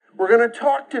We're going to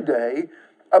talk today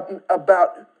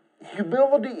about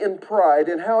humility and pride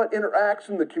and how it interacts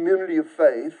in the community of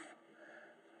faith.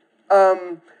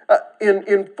 In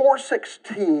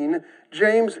 4:16,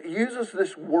 James uses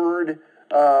this word,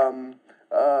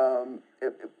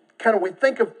 we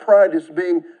think of pride as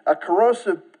being a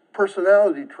corrosive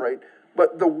personality trait,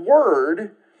 but the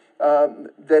word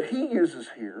that he uses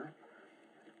here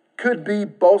could be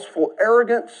boastful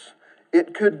arrogance,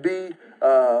 it could be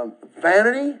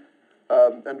vanity,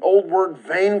 an old word,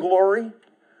 vainglory,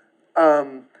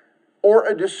 or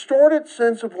a distorted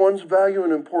sense of one's value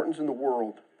and importance in the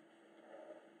world.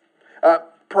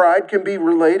 Pride can be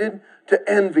related to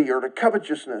envy or to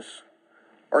covetousness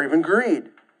or even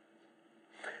greed.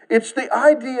 It's the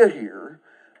idea here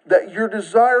that your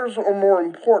desires are more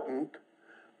important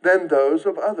than those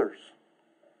of others.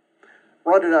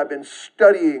 Rhonda and I have been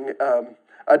studying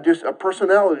a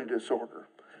personality disorder.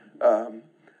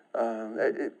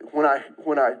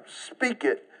 When I speak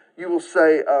it, you will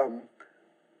say,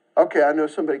 okay, I know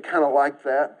somebody kind of like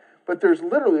that, but there's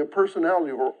literally a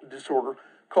personality disorder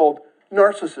called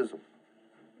narcissism.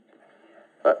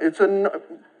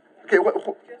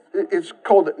 It's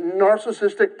called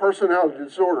narcissistic personality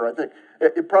disorder, I think.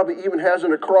 It probably even has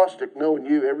an acrostic, knowing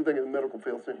you, everything in the medical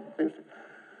field.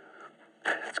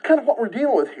 It's kind of what we're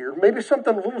dealing with here. Maybe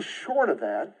something a little short of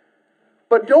that.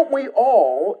 But don't we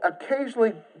all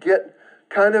occasionally get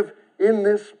kind of in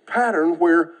this pattern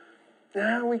where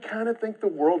we kind of think the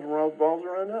world revolves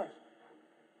around us?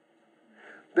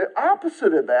 The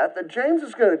opposite of that James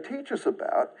is going to teach us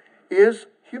about is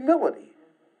humility.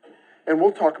 And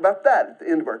we'll talk about that at the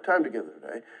end of our time together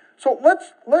today. So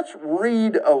let's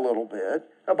read a little bit.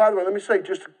 Now, by the way, let me say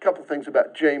just a couple things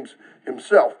about James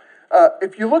himself.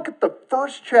 If you look at the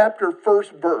first chapter,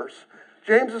 first verse,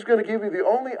 James is going to give you the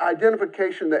only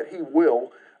identification that he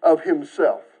will of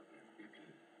himself.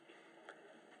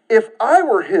 If I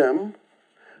were him,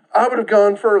 I would have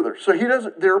gone further. So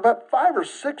there are about 5 or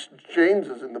 6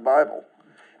 Jameses in the Bible.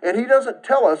 And he doesn't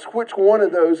tell us which one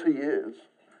of those he is.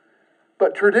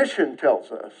 But tradition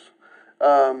tells us.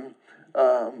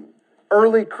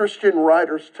 Early Christian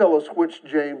writers tell us which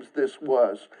James this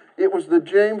was. It was the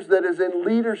James that is in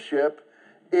leadership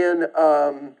in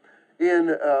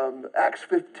Acts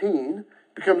 15,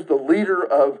 becomes the leader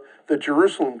of the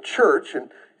Jerusalem church,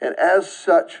 and as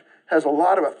such has a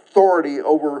lot of authority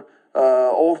over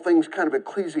all things kind of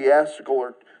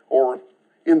ecclesiastical or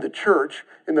in the church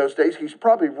in those days. He's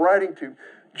probably writing to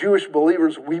Jewish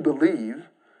believers, we believe.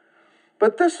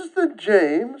 But this is the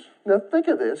James, now think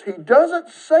of this, he doesn't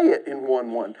say it in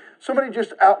 1:1. Somebody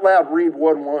just out loud read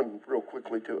 1:1 real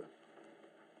quickly to it.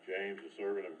 James, the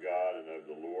servant of God and of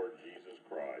the Lord Jesus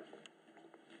Christ.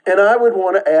 And I would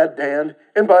want to add, Dan,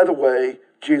 and by the way,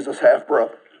 Jesus'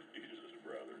 half-brother. Jesus'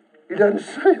 brother. He doesn't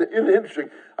say that. Isn't it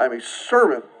interesting? I'm a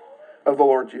servant of the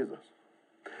Lord Jesus.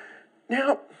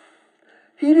 Now,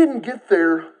 he didn't get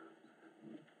there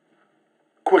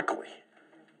quickly,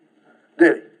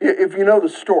 did he? If you know the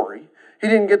story, he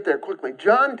didn't get there quickly.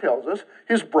 John tells us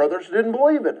his brothers didn't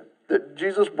believe in it, that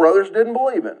Jesus' brothers didn't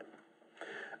believe in it.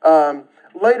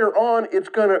 Later on, it's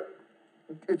going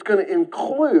to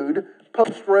include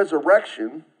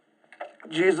post-resurrection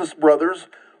Jesus' brothers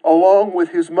along with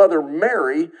his mother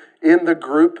Mary in the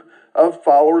group of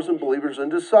followers and believers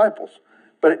and disciples.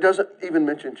 But it doesn't even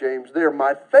mention James there.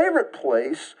 My favorite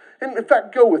place, and in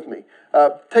fact, go with me.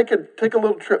 Take a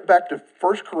little trip back to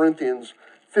 1 Corinthians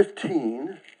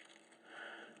 15.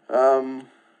 And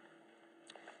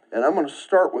I'm going to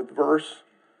start with verse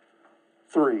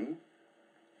 3.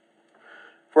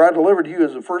 For I delivered to you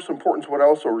as of first importance what I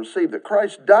also received, that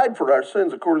Christ died for our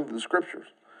sins according to the Scriptures,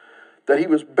 that he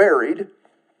was buried,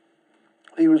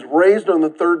 he was raised on the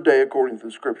 3rd day according to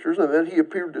the Scriptures, and then he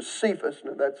appeared to Cephas,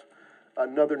 and that's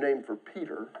another name for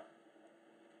Peter,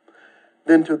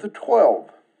 then to the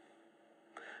 12.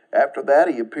 After that,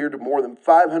 he appeared to more than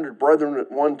 500 brethren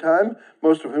at one time,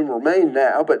 most of whom remain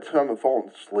now, but some have fallen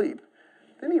asleep.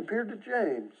 Then he appeared to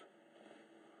James.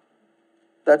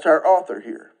 That's our author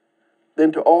here.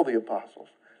 Then to all the apostles.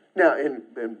 Now, and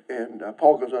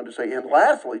Paul goes on to say, and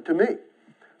lastly, to me.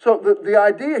 So the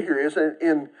idea here is,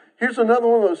 and here's another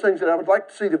one of those things that I would like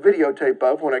to see the videotape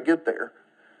of when I get there.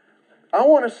 I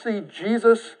want to see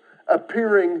Jesus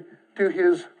appearing to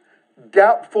his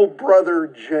doubtful brother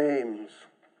James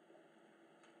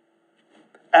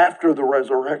after the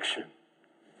resurrection.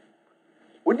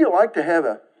 Wouldn't you like to have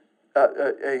a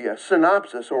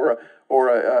synopsis or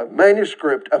a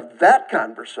manuscript of that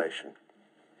conversation?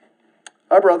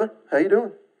 Hi, brother. How you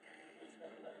doing?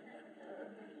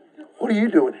 What are you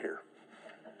doing here?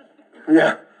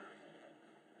 Yeah.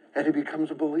 And he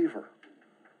becomes a believer.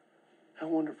 How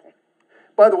wonderful.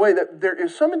 By the way, that there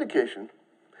is some indication,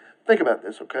 think about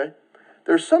this, okay?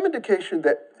 There's some indication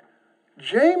that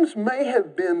James may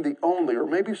have been the only, or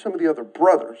maybe some of the other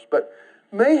brothers, but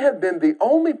may have been the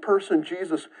only person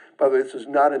Jesus, by the way, this is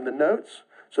not in the notes,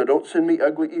 so don't send me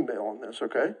ugly email on this,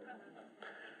 okay?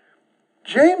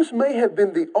 James may have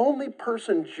been the only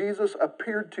person Jesus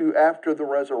appeared to after the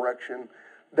resurrection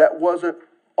that wasn't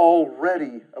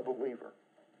already a believer.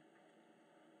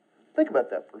 Think about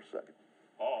that for a second.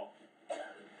 Paul.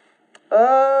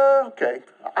 Okay.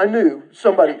 I knew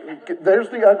somebody, there's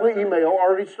the ugly email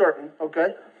already starting,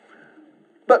 okay?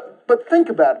 But think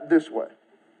about it this way,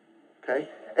 okay?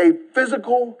 A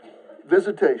physical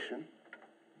visitation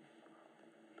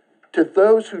to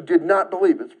those who did not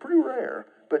believe. It's pretty rare.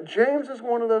 But James is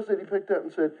one of those that he picked up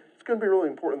and said, it's going to be really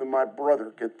important that my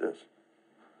brother get this.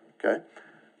 Okay?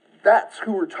 That's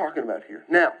who we're talking about here.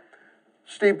 Now,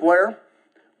 Steve Blair,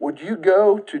 would you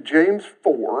go to James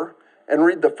 4 and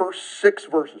read the first 6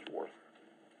 verses for us?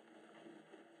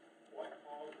 What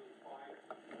causes fight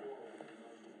and quarrels among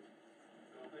you?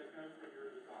 Don't they come from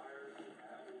your desires and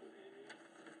battle within you?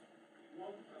 You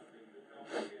want something, but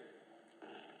don't get it.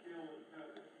 Kill and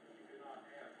covet, but you cannot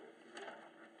have what you want.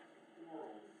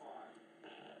 Quarrel and fight.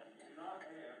 You do not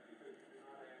have because you do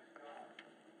not ask God.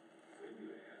 When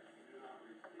you ask, you do not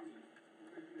receive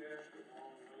because you ask with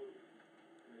wrong motives,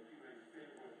 and that you may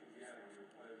spend what you get on your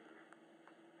pleasure.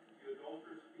 You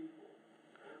adulterous people,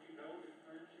 don't you know that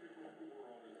friendship with the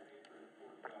world is hatred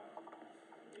toward God?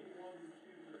 Anyone who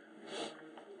chooses to be friends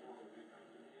with the world becomes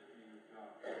an enemy of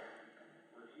God.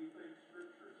 Or do you think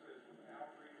Scripture says without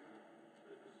reason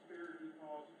that the Spirit He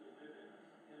caused to live in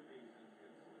us envies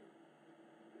intensely?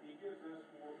 But He gives us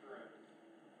more grace.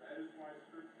 That is why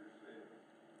Scripture says,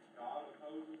 God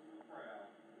opposes the proud,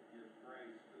 but gives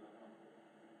grace to the humble.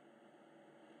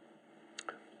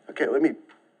 Okay, let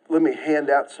me hand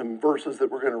out some verses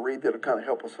that we're going to read that'll kind of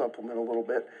help us supplement a little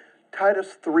bit.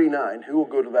 Titus 3:9. Who will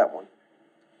go to that one?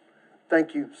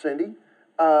 Thank you, Cindy.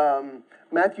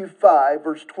 Matthew 5,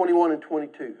 verse 21 and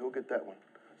 22. Who'll get that one?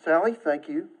 Sally, thank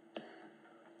you.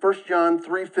 1 John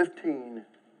 3:15.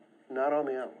 Not on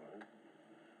the outline.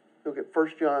 Who'll get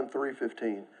 1 John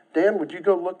 3:15? Dan, would you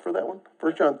go look for that one?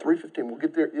 1 John 3:15. We'll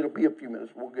get there. It'll be a few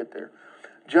minutes. We'll get there.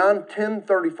 John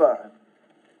 10:35.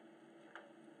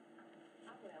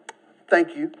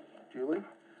 Thank you, Julie.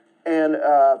 And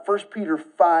 1 Peter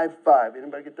 5:5.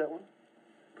 Anybody get that one?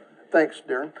 Thanks,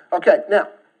 Darren. Okay, now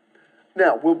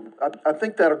I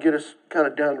think that'll get us kind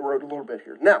of down the road a little bit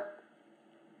here. Now,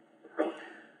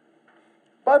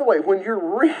 by the way, when you're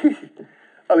reading,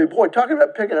 I mean, boy, talking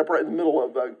about picking up right in the middle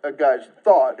of a guy's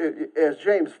thought, as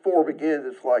James 4 begins,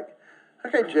 it's like,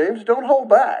 okay, James, don't hold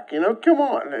back. Come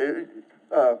on.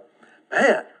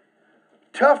 Man,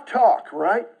 tough talk,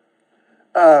 right?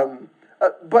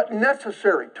 But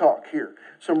necessary talk here.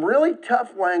 Some really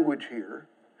tough language here.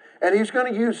 And he's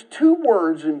going to use 2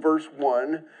 words in verse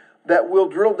 1 that we'll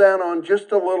drill down on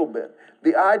just a little bit.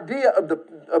 The idea of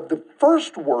the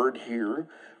first word here,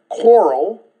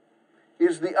 quarrel,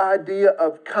 is the idea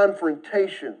of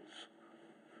confrontations.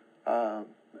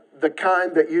 The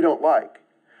kind that you don't like.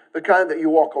 The kind that you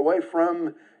walk away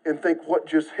from and think, what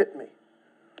just hit me?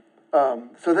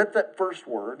 So that's that first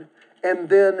word. And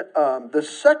then the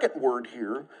second word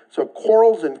here, so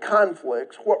quarrels and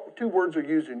conflicts, what 2 words are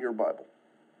used in your Bible?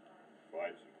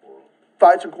 Fights and quarrels.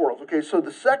 Fights and quarrels. Okay, so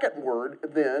the second word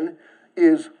then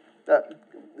is,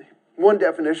 one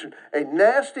definition, a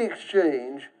nasty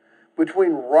exchange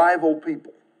between rival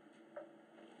people.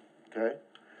 Okay?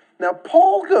 Now,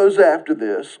 Paul goes after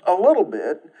this a little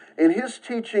bit in his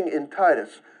teaching in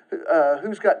Titus.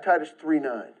 Who's got Titus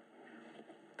 3:9?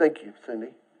 Thank you,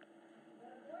 Cindy.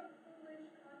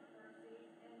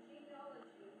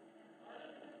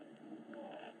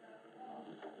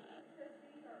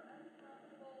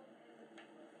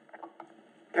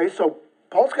 Okay, so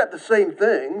Paul's got the same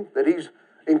thing that he's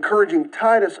encouraging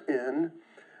Titus in.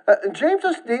 And James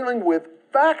is dealing with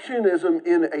factionism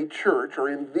in a church, or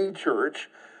in the church.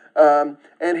 And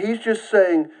he's just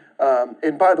saying,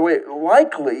 and by the way,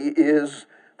 likely is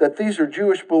that these are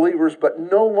Jewish believers, but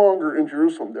no longer in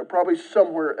Jerusalem. They're probably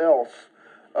somewhere else,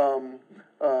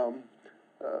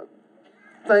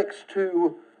 thanks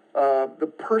to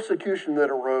the persecution that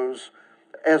arose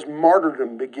as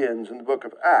martyrdom begins in the book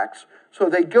of Acts. So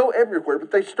they go everywhere,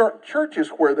 but they start churches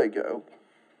where they go.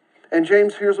 And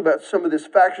James hears about some of this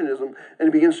factionism, and he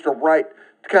begins to write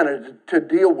kind of to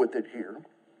deal with it here.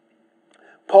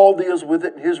 Paul deals with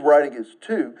it in his writings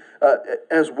too,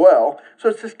 as well. So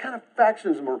it's this kind of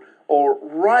factionism or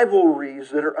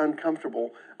rivalries that are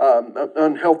uncomfortable,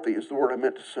 unhealthy is the word I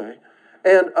meant to say.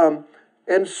 And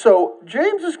And so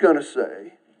James is going to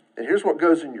say, and here's what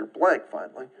goes in your blank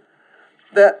finally,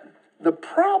 that the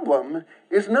problem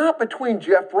is not between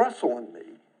Jeff Russell and me.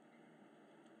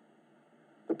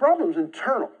 The problem is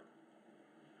internal.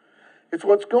 It's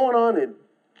what's going on in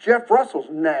Jeff Russell's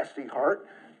nasty heart,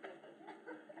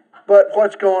 but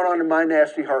what's going on in my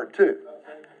nasty heart too.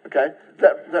 Okay?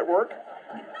 Does that work?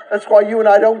 That's why you and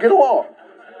I don't get along.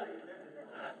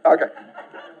 Okay.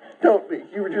 Don't be.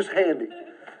 You were just handy.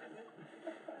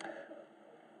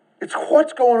 It's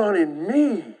what's going on in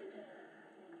me.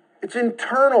 It's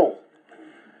internal.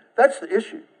 That's the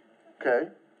issue. Okay?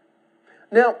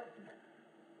 Now,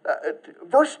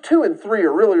 verse 2 and 3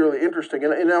 are really, really interesting.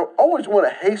 And I always want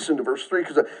to hasten to verse 3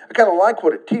 because I kind of like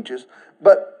what it teaches.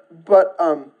 But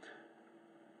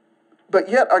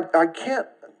yet I can't,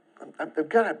 I've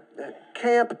got to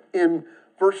camp in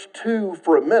verse 2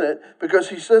 for a minute because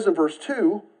he says in verse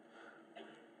 2,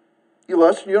 you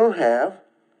lust and you don't have,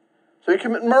 so you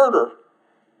commit murder.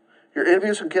 You're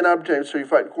envious and cannot obtain, so you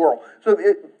fight and quarrel. So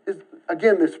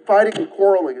again, this fighting and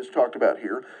quarreling is talked about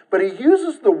here, but he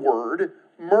uses the word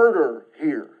murder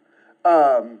here.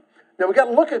 Now we've got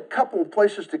to look at a couple of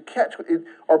places to catch.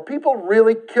 Are people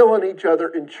really killing each other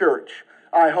in church?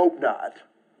 I hope not.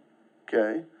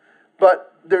 Okay?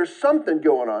 But there's something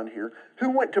going on here.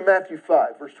 Who went to Matthew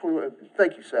 5, verse 21?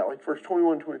 Thank you, Sally. Verse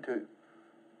 21, 22.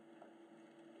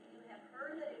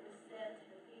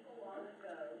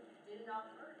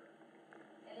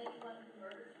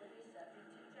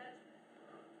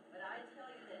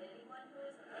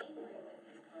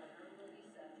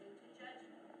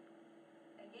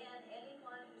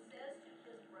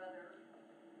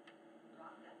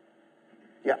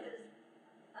 Yeah. Is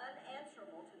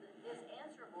answerable to the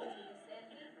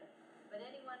Sanhedrin. But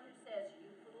anyone who says,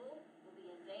 you fool, will be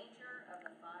in danger of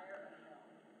the fire of hell.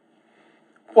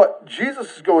 What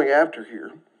Jesus is going after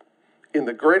here, in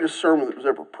the greatest sermon that was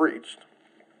ever preached,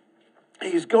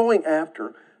 he's going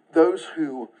after those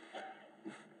who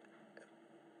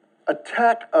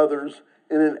attack others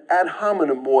in an ad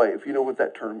hominem way, if you know what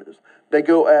that term is. They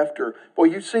go after, well,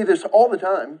 you see this all the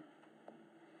time.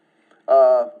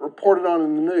 Reported on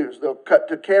in the news. They'll cut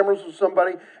to cameras with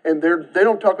somebody, and they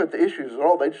don't talk about the issues at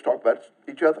all. They just talk about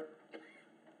each other.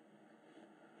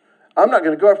 I'm not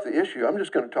going to go after the issue. I'm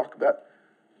just going to talk about,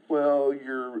 well,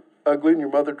 you're ugly and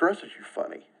your mother dresses you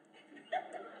funny.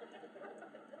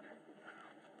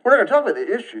 We're not going to talk about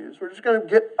the issues. We're just going to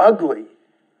get ugly.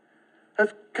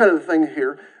 That's kind of the thing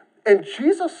here. And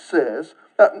Jesus says,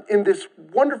 in this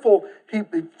wonderful,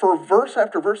 for verse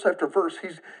after verse after verse,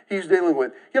 he's dealing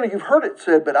with, you've heard it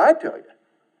said, but I tell you.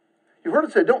 You've heard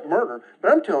it said, don't murder,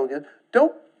 but I'm telling you,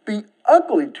 don't be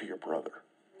ugly to your brother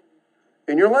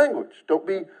in your language. Don't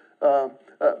be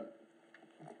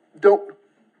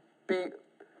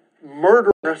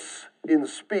murderous in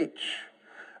speech.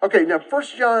 Okay, now 1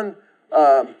 John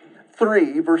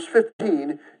 3, verse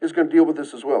 15 is going to deal with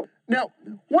this as well. Now,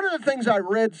 one of the things I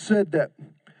read said that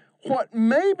what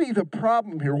may be the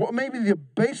problem here, what may be the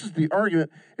basis of the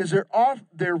argument, is they're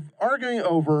arguing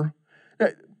over,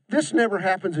 this never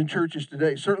happens in churches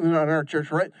today, certainly not in our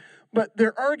church, right? But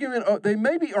they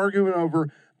may be arguing over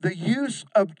the use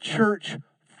of church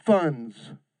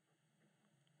funds.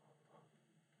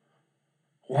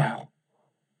 Wow.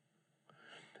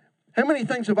 How many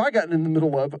things have I gotten in the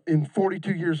middle of in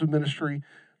 42 years of ministry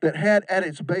that had at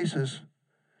its basis,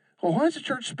 well, why is the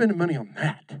church spending money on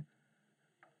that?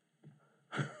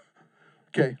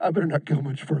 Okay, I better not go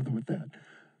much further with that.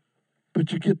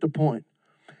 But you get the point.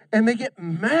 And they get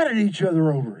mad at each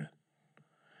other over it.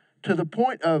 To the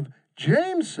point of,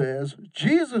 James says,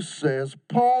 Jesus says,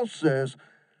 Paul says,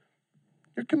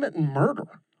 you're committing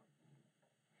murder.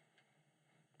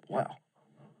 Wow.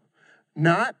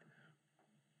 Not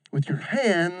with your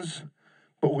hands,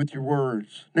 but with your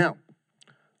words. Now,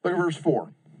 look at verse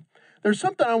 4. There's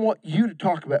something I want you to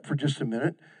talk about for just a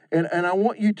minute, and I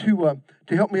want you to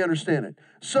help me understand it.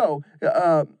 So,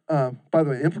 by the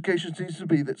way, the implication seems to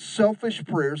be that selfish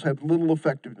prayers have little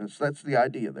effectiveness. That's the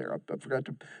idea there. I forgot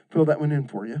to fill that one in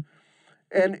for you.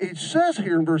 And it says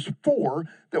here in verse 4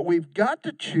 that we've got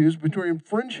to choose between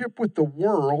friendship with the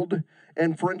world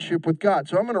and friendship with God.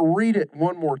 So I'm going to read it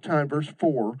one more time, verse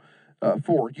 4.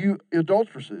 You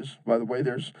adulteresses, by the way,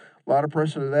 there's a lot of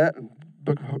precedent of that in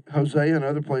the book of Hosea and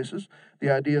other places. The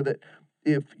idea that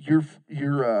if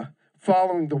you're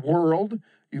following the world,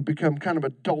 you become kind of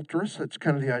adulterous. That's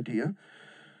kind of the idea.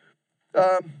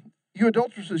 You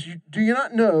adulteresses, do you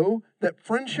not know that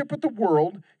friendship with the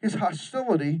world is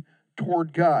hostility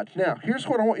toward God. Now, here's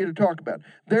what I want you to talk about.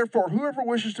 Therefore, whoever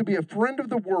wishes to be a friend of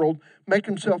the world, make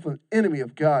himself an enemy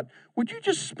of God. Would you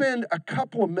just spend a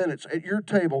couple of minutes at your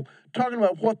table talking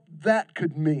about what that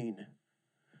could mean?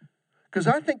 Because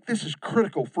I think this is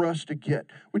critical for us to get.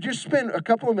 Would you spend a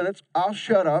couple of minutes, I'll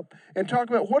shut up, and talk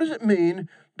about what does it mean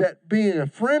that being a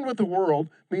friend with the world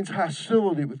means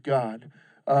hostility with God?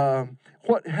 How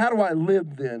do I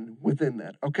live then within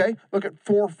that? Okay? Look at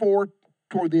 4:4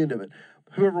 toward the end of it.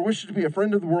 Whoever wishes to be a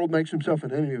friend of the world makes himself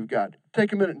an enemy of God.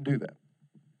 Take a minute and do that.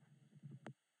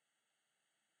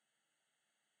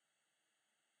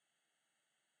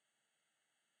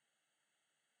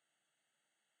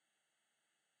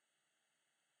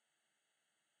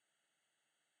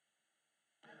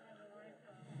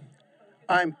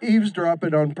 I'm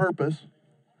eavesdropping on purpose.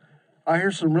 I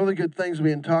hear some really good things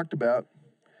being talked about.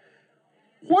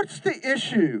 What's the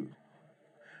issue?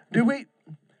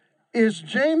 Is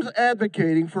James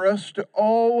advocating for us to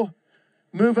all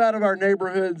move out of our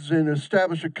neighborhoods and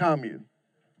establish a commune?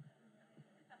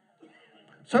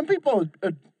 Some people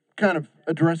kind of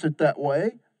address it that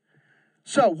way.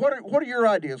 So what are your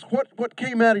ideas? What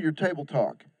came out of your table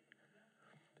talk?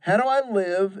 How do I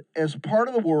live as part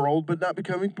of the world but not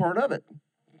becoming part of it?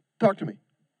 Talk to me.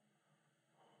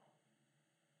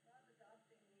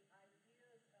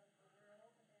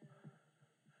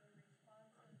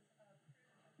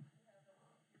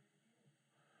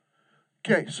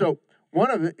 Okay, so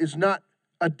one of it is not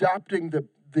adopting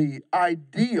the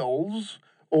ideals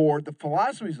or the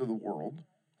philosophies of the world.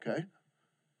 Okay,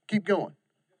 keep going.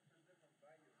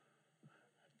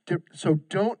 So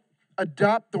don't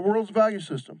adopt the world's value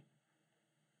system.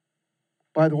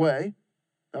 By the way,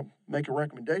 I'll make a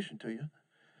recommendation to you.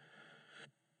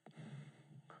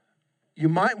 You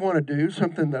might want to do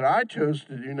something that I chose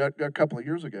to do a couple of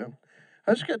years ago.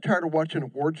 I just got tired of watching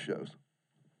award shows.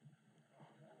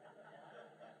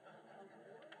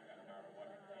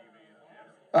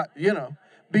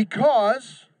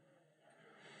 Because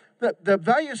the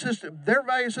value system, their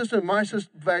value system, my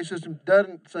value system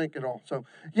doesn't sync at all. So,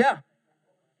 yeah,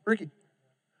 Ricky,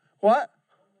 what?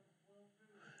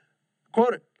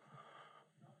 Quote it.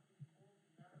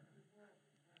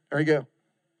 There you go.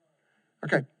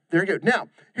 Okay, there you go. Now,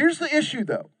 here's the issue,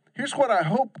 though. Here's what I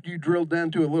hope you drilled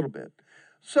down to a little bit.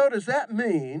 So does that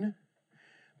mean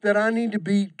that I need to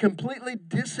be completely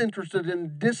disinterested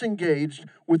and disengaged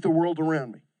with the world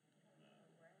around me?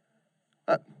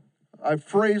 I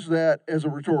phrased that as a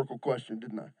rhetorical question,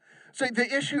 didn't I? See,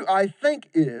 the issue, I think,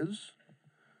 is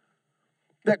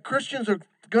that Christians are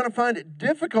going to find it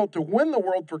difficult to win the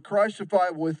world for Christ if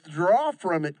I withdraw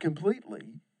from it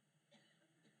completely.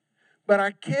 But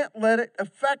I can't let it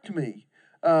affect me.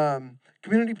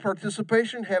 Community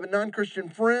participation, having non-Christian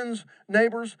friends,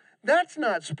 neighbors, that's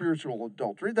not spiritual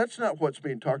adultery. That's not what's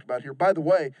being talked about here. By the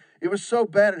way, it was so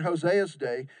bad in Hosea's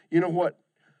day. You know what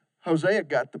Hosea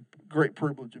got the great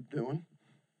privilege of doing?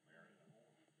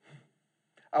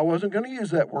 I wasn't going to use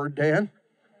that word, Dan.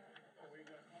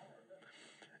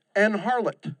 And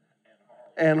harlot.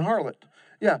 And harlot.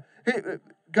 Yeah.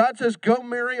 God says, go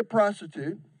marry a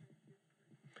prostitute,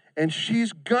 and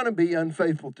she's going to be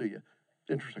unfaithful to you.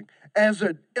 Interesting. As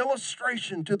an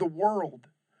illustration to the world,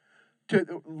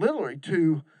 literally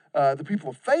to the people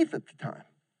of faith at the time.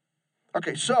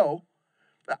 Okay, so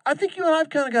I think you and I have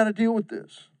kind of got to deal with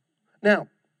this. Now,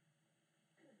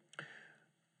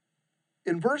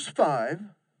 in verse 5,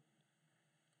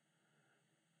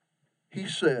 he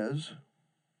says,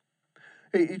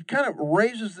 he kind of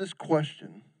raises this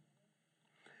question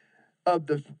of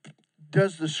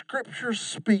does the Scripture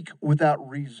speak without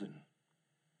reason?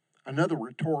 Another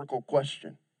rhetorical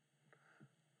question.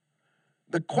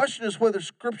 The question is whether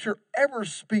Scripture ever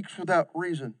speaks without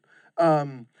reason.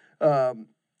 John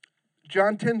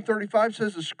 10:35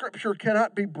 says the Scripture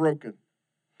cannot be broken.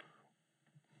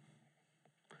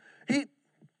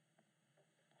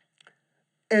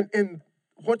 And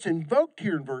what's invoked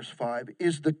here in verse 5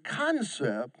 is the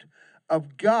concept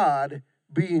of God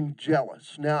being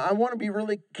jealous. Now, I want to be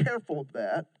really careful of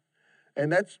that, and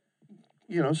that's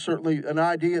certainly an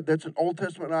idea that's an Old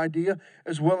Testament idea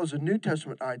as well as a New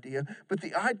Testament idea. But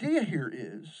the idea here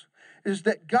is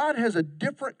that God has a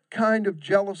different kind of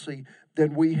jealousy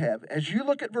than we have. As you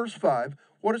look at verse 5,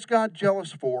 what is God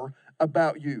jealous for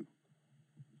about you?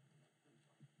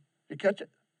 You catch it?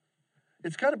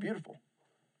 It's kind of beautiful.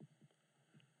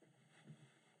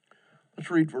 Let's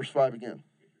read verse 5 again.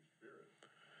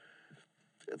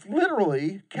 It's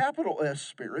literally capital S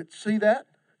Spirit. See that?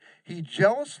 He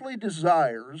jealously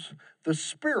desires the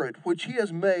Spirit which He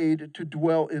has made to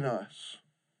dwell in us.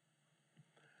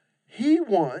 He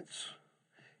wants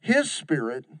His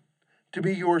Spirit to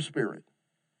be your spirit.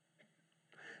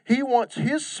 He wants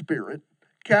his spirit,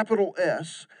 capital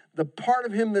S, the part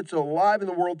of him that's alive in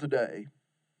the world today.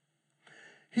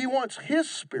 He wants his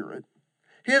spirit,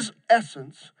 his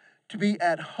essence, to be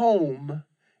at home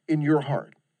in your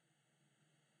heart.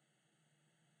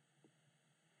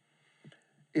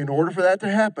 In order for that to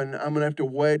happen, I'm going to have to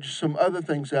wedge some other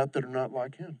things out that are not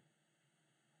like him.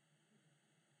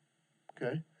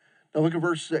 Okay? Now look at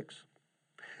verse 6.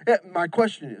 My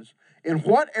question is, in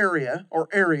what area or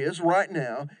areas right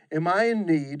now am I in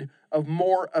need of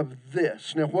more of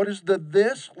this? Now, what is the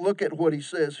this? Look at what he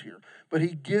says here. But he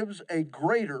gives a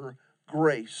greater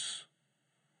grace.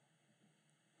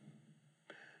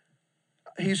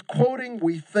 He's quoting,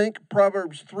 we think,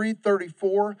 Proverbs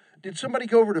 3:34. Did somebody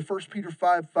go over to 1 Peter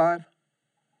 5:5?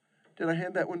 Did I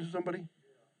hand that one to somebody?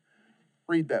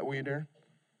 Read that, will you, Darren?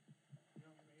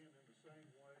 Young men, in the same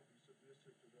way, be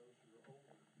submissive to those who are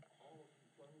older. All of you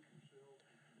clothe yourselves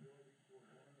with humility toward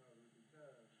one another,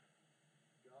 because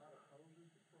God opposes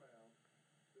the proud,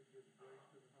 but gives grace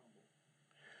to the humble.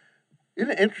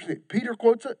 Isn't it interesting? Peter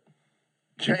quotes it.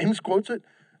 James quotes it.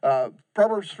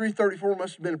 Proverbs 3:34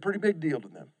 must have been a pretty big deal to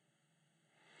them.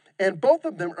 And both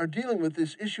of them are dealing with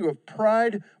this issue of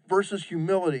pride versus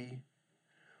humility.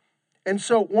 And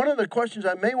so one of the questions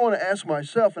I may want to ask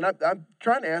myself, and I'm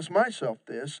trying to ask myself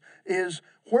this, is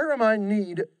where am I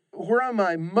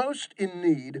most in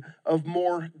need of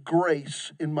more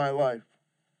grace in my life?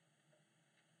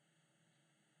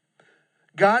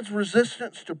 God's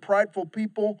resistance to prideful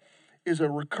people is a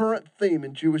recurrent theme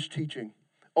in Jewish teaching.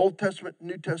 Old Testament,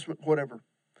 New Testament, whatever.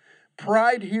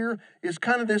 Pride here is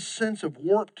kind of this sense of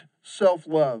warped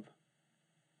self-love.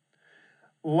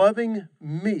 Loving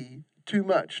me too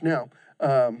much. Now,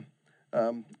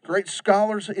 great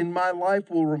scholars in my life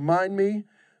will remind me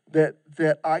that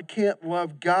I can't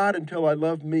love God until I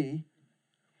love me.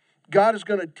 God is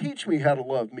going to teach me how to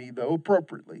love me, though,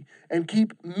 appropriately, and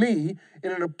keep me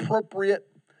in an appropriate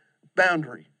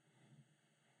boundary.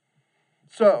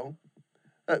 So,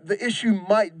 the issue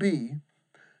might be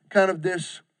kind of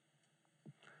this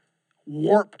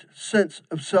warped sense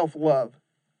of self-love.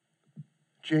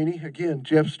 Janie, again,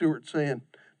 Jeff Stewart saying,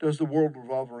 does the world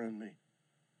revolve around me?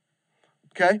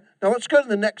 Okay, now let's go to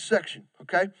the next section,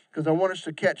 okay? Because I want us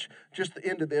to catch just the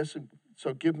end of this, and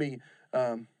so give me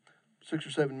 6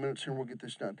 or 7 minutes here and we'll get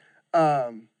this done.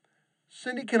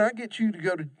 Cindy, can I get you to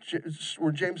go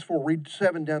to James 4, read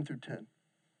 7 down through 10?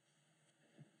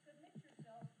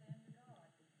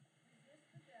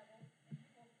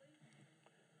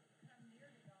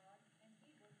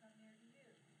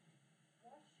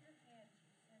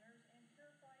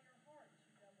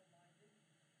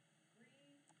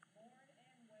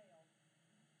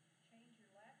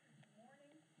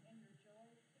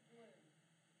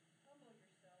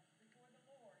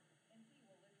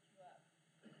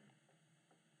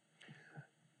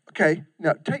 Okay,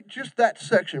 now take just that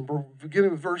section,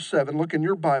 beginning with verse 7. Look in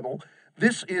your Bible.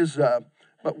 This is,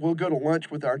 but we'll go to lunch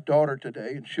with our daughter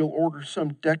today, and she'll order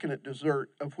some decadent dessert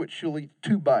of which she'll eat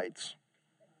 2 bites.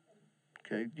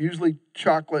 Okay, usually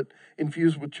chocolate,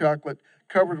 infused with chocolate,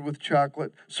 covered with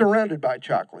chocolate, surrounded by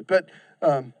chocolate. But,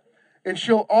 and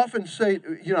she'll often say,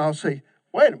 I'll say,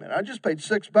 wait a minute, I just paid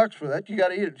 $6 for that. You got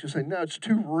to eat it. She'll say, no, it's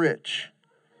too rich.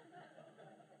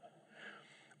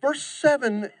 Verse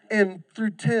 7 and through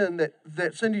 10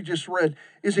 that Cindy just read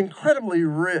is incredibly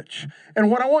rich. And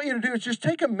what I want you to do is just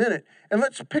take a minute and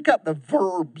let's pick up the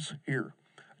verbs here.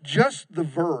 Just the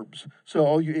verbs. So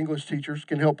all you English teachers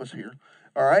can help us here.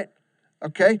 All right?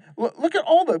 Okay? Look at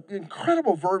all the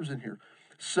incredible verbs in here.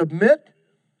 Submit,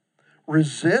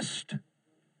 resist.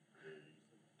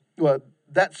 Well,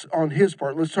 that's on his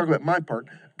part. Let's talk about my part.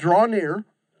 Draw near.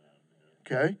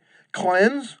 Okay?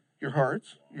 Cleanse your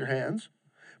hearts, your hands.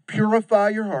 Purify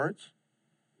your hearts.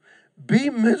 Be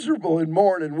miserable and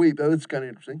mourn and weep. Oh, that's kind of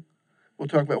interesting. We'll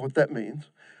talk about what that means.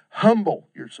 Humble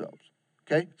yourselves.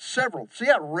 Okay? Several. See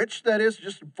how rich that is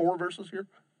just in 4 verses here?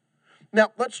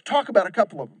 Now, let's talk about a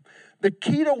couple of them. The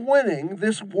key to winning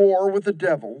this war with the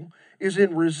devil is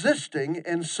in resisting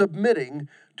and submitting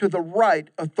to the right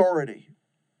authority.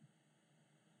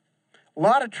 A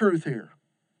lot of truth here.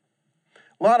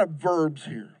 A lot of verbs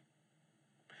here.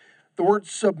 The word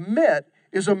submit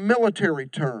is a military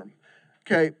term.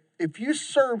 Okay, if you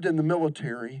served in the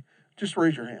military, just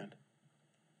raise your hand.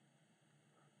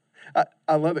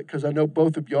 I love it because I know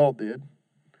both of y'all did.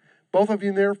 Both of you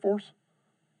in the Air Force?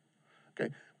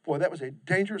 Okay, boy, that was a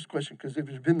dangerous question because if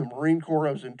it had been the Marine Corps,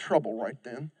 I was in trouble right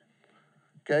then.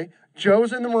 Okay,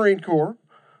 Joe's in the Marine Corps.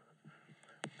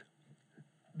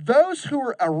 Those who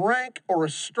were a rank or a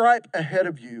stripe ahead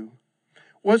of you,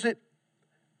 was it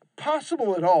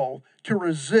possible at all to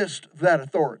resist that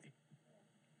authority.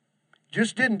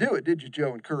 Just didn't do it, did you,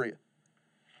 Joe in Korea?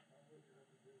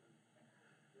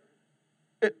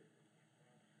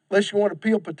 Unless you want to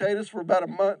peel potatoes for about a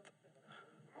month.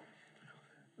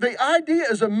 The idea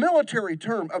is a military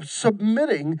term of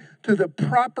submitting to the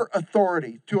proper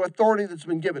authority, to authority that's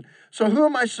been given. So who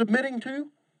am I submitting to?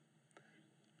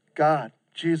 God,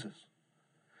 Jesus.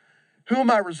 Who am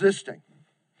I resisting?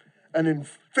 An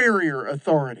inferior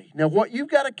authority. Now, what you've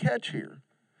got to catch here,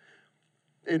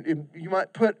 and you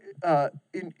might put I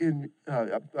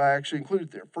actually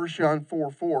included there, 1 John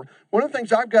 4:4. One of the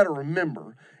things I've got to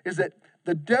remember is that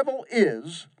the devil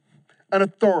is an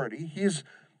authority. He's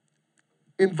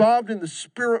involved in the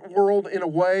spirit world in a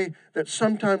way that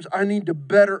sometimes I need to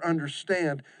better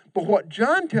understand. But what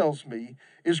John tells me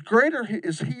is greater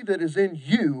is he that is in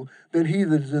you than he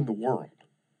that is in the world.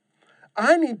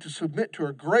 I need to submit to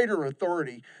a greater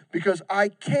authority because I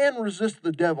can resist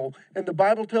the devil. And the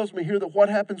Bible tells me here that what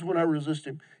happens when I resist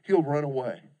him? He'll run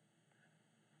away.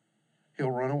 He'll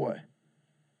run away.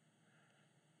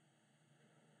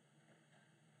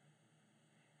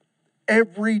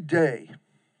 Every day,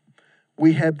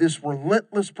 we have this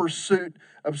relentless pursuit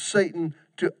of Satan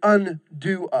to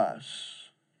undo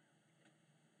us.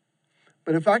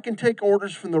 But if I can take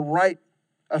orders from the right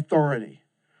authority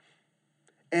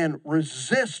and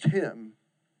resist him,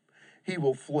 he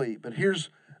will flee. But here's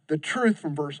the truth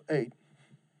from verse 8.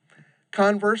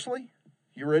 Conversely,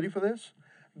 you ready for this?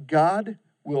 God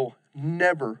will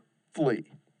never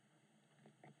flee.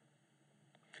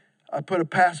 I put a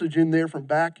passage in there from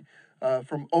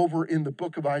over in the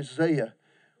book of Isaiah,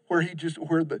 where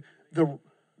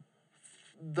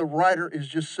the writer is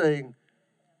just saying,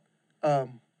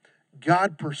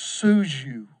 God pursues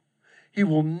you. He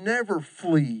will never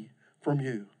flee from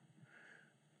you.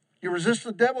 You resist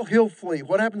the devil, he'll flee.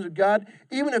 What happens with God?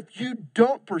 Even if you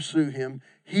don't pursue him,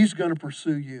 he's going to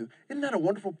pursue you. Isn't that a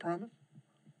wonderful promise?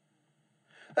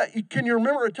 Can you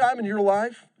remember a time in your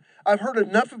life? I've heard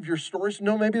enough of your stories to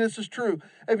know maybe this is true.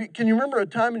 Can you remember a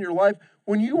time in your life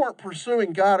when you weren't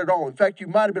pursuing God at all? In fact, you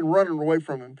might have been running away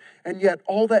from him, and yet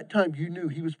all that time you knew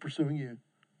he was pursuing you.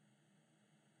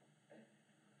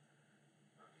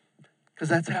 Because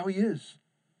that's how he is.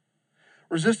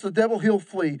 Resist the devil, he'll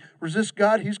flee. Resist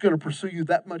God, he's going to pursue you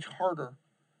that much harder.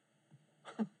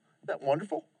 Isn't that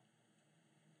wonderful?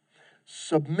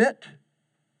 Submit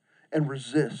and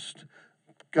resist.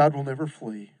 God will never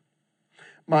flee.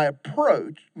 My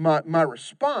approach, my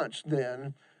response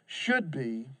then should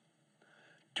be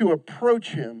to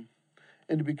approach him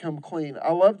and to become clean.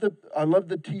 I love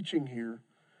the teaching here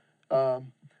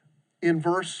in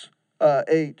verse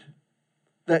 8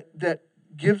 that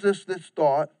gives us this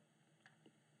thought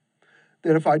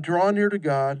that if I draw near to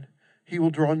God, he will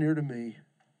draw near to me.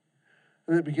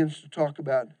 And it begins to talk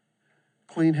about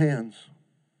clean hands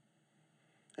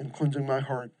and cleansing my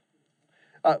heart.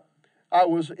 I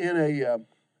was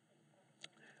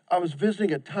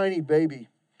visiting a tiny baby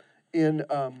who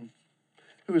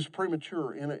was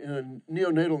premature in a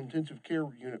neonatal intensive care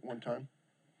unit one time.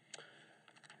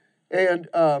 And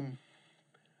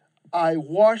I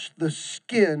washed the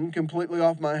skin completely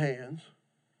off my hands.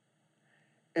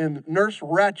 And Nurse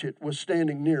Ratchet was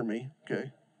standing near me,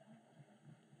 okay?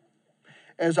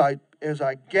 As I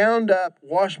gowned up,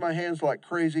 washed my hands like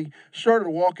crazy, started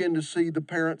to walk in to see the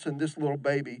parents and this little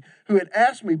baby, who had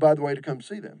asked me, by the way, to come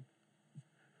see them.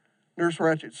 Nurse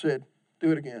Ratchet said,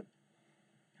 do it again.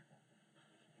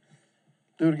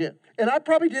 Do it again. And I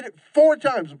probably did it 4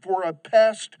 times before I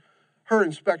passed her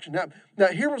inspection. Now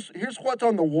here's what's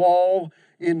on the wall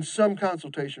in some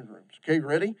consultation rooms. Okay,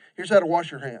 ready? Here's how to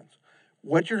wash your hands.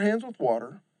 Wet your hands with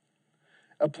water.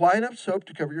 Apply enough soap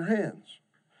to cover your hands.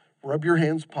 Rub your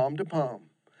hands palm to palm.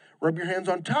 Rub your hands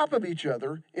on top of each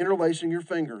other, interlacing your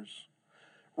fingers.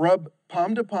 Rub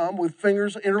palm to palm with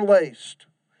fingers interlaced.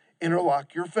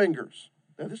 Interlock your fingers.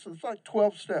 Now this is like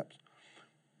 12 steps.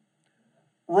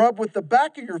 Rub with the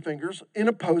back of your fingers in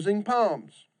opposing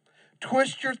palms.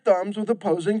 Twist your thumbs with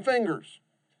opposing fingers.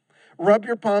 Rub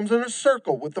your palms in a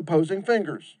circle with opposing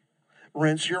fingers.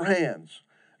 Rinse your hands.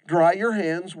 Dry your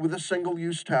hands with a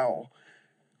single-use towel.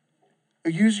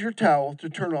 Use your towel to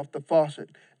turn off the faucet.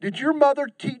 Did your mother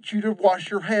teach you to wash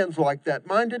your hands like that?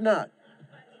 Mine did not.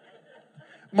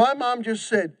 My mom just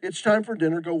said, it's time for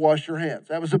dinner, go wash your hands.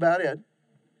 That was about it.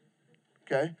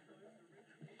 Okay?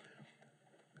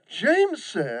 James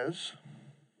says,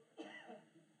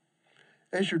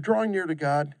 as you're drawing near to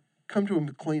God, come to him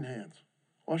with clean hands.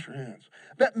 Wash your hands.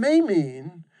 That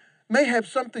may have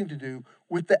something to do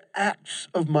with the acts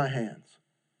of my hands.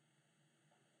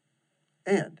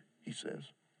 And, he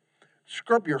says,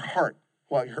 scrub your heart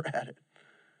while you're at it.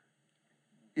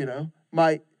 You know,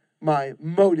 my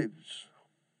motives.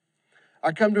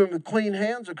 I come to him with clean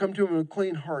hands. I come to him with a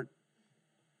clean heart.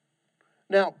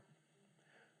 Now,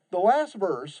 the last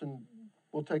verse, and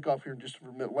we'll take off here in just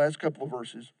a minute, last couple of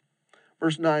verses,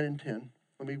 verse 9 and 10.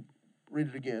 Let me read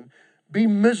it again. Be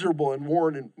miserable and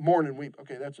mourn and weep.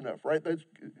 Okay, that's enough, right?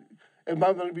 Am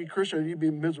I going to be a Christian? I need to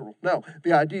be miserable. No,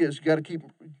 the idea is you got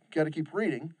to keep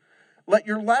reading. Let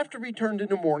your laughter be turned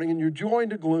into mourning and your joy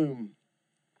into gloom.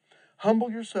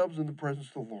 Humble yourselves in the presence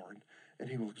of the Lord, and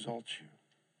he will exalt you.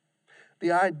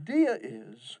 The idea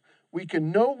is we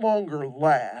can no longer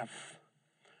laugh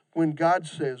when God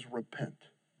says repent.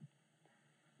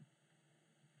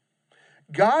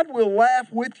 God will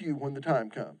laugh with you when the time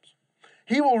comes.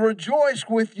 He will rejoice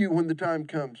with you when the time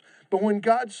comes. But when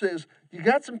God says, you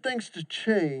got some things to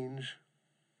change,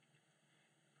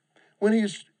 when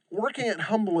he's working at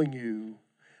humbling you,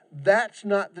 that's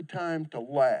not the time to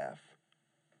laugh.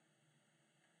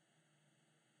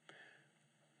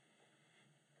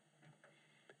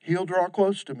 He'll draw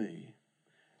close to me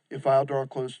if I'll draw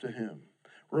close to him.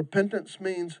 Repentance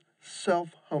means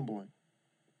self-humbling.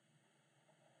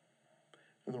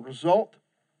 And the result,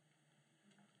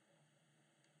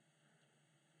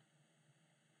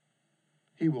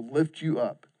 he will lift you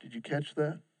up. Did you catch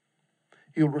that?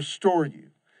 He'll restore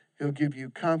you. He'll give you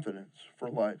confidence for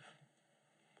life.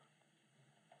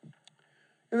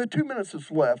 In the 2 minutes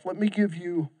that's left, let me give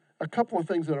you a couple of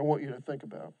things that I want you to think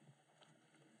about.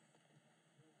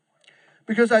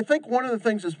 Because I think one of the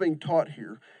things that's being taught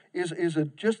here is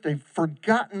just a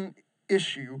forgotten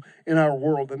issue in our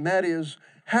world, and that is,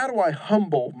 how do I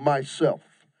humble myself?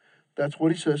 That's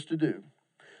what he says to do.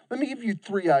 Let me give you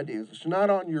 3 ideas. It's not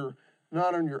on your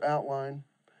outline,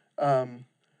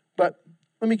 but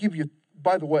let me give you,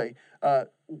 by the way,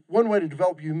 one way to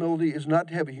develop humility is not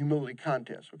to have a humility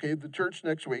contest. Okay, the church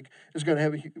next week is going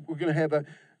to have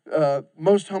a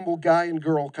most humble guy and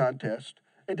girl contest.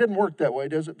 It doesn't work that way,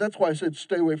 does it? That's why I said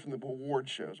stay away from the award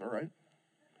shows, all right?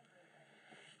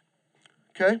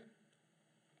 Okay?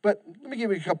 But let me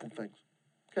give you a couple of things.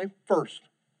 Okay? First,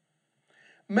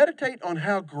 meditate on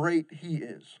how great he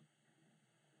is.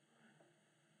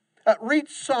 Read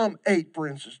Psalm 8, for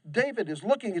instance. David is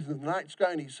looking into the night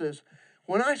sky and he says,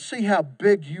 when I see how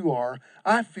big you are,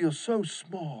 I feel so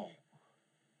small.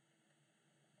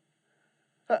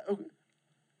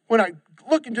 When I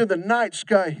look into the night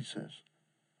sky, he says,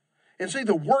 and see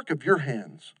the work of your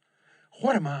hands,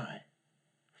 what am I?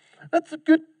 That's a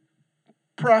good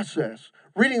process.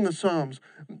 Reading the Psalms,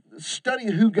 studying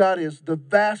who God is, the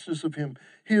vastness of him,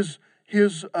 his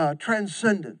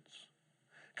transcendence,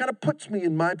 kind of puts me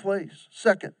in my place.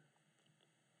 Second,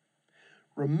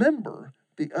 remember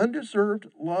the undeserved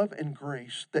love and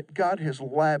grace that God has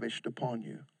lavished upon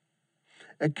you.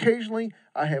 Occasionally,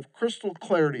 I have crystal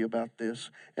clarity about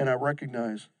this, and I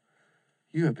recognize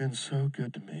you have been so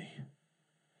good to me.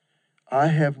 I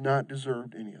have not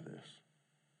deserved any of this.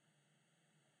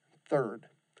 Third,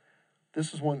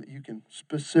 this is one that you can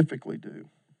specifically do.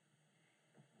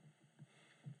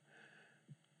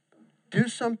 Do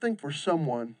something for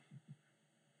someone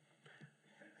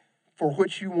for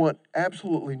which you want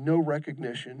absolutely no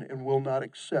recognition and will not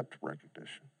accept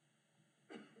recognition.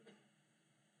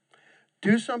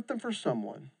 Do something for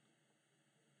someone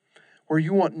where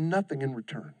you want nothing in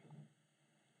return.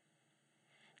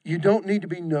 You don't need to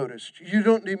be noticed. You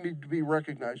don't need to be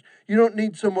recognized. You don't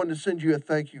need someone to send you a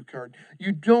thank you card.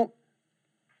 You don't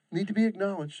need to be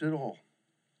acknowledged at all.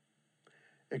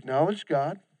 Acknowledge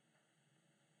God.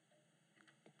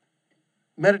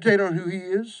 Meditate on who he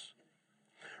is.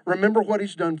 Remember what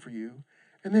he's done for you.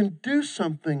 And then do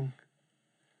something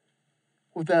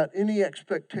without any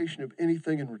expectation of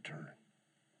anything in return.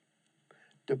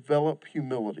 Develop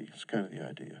humility is kind of the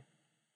idea.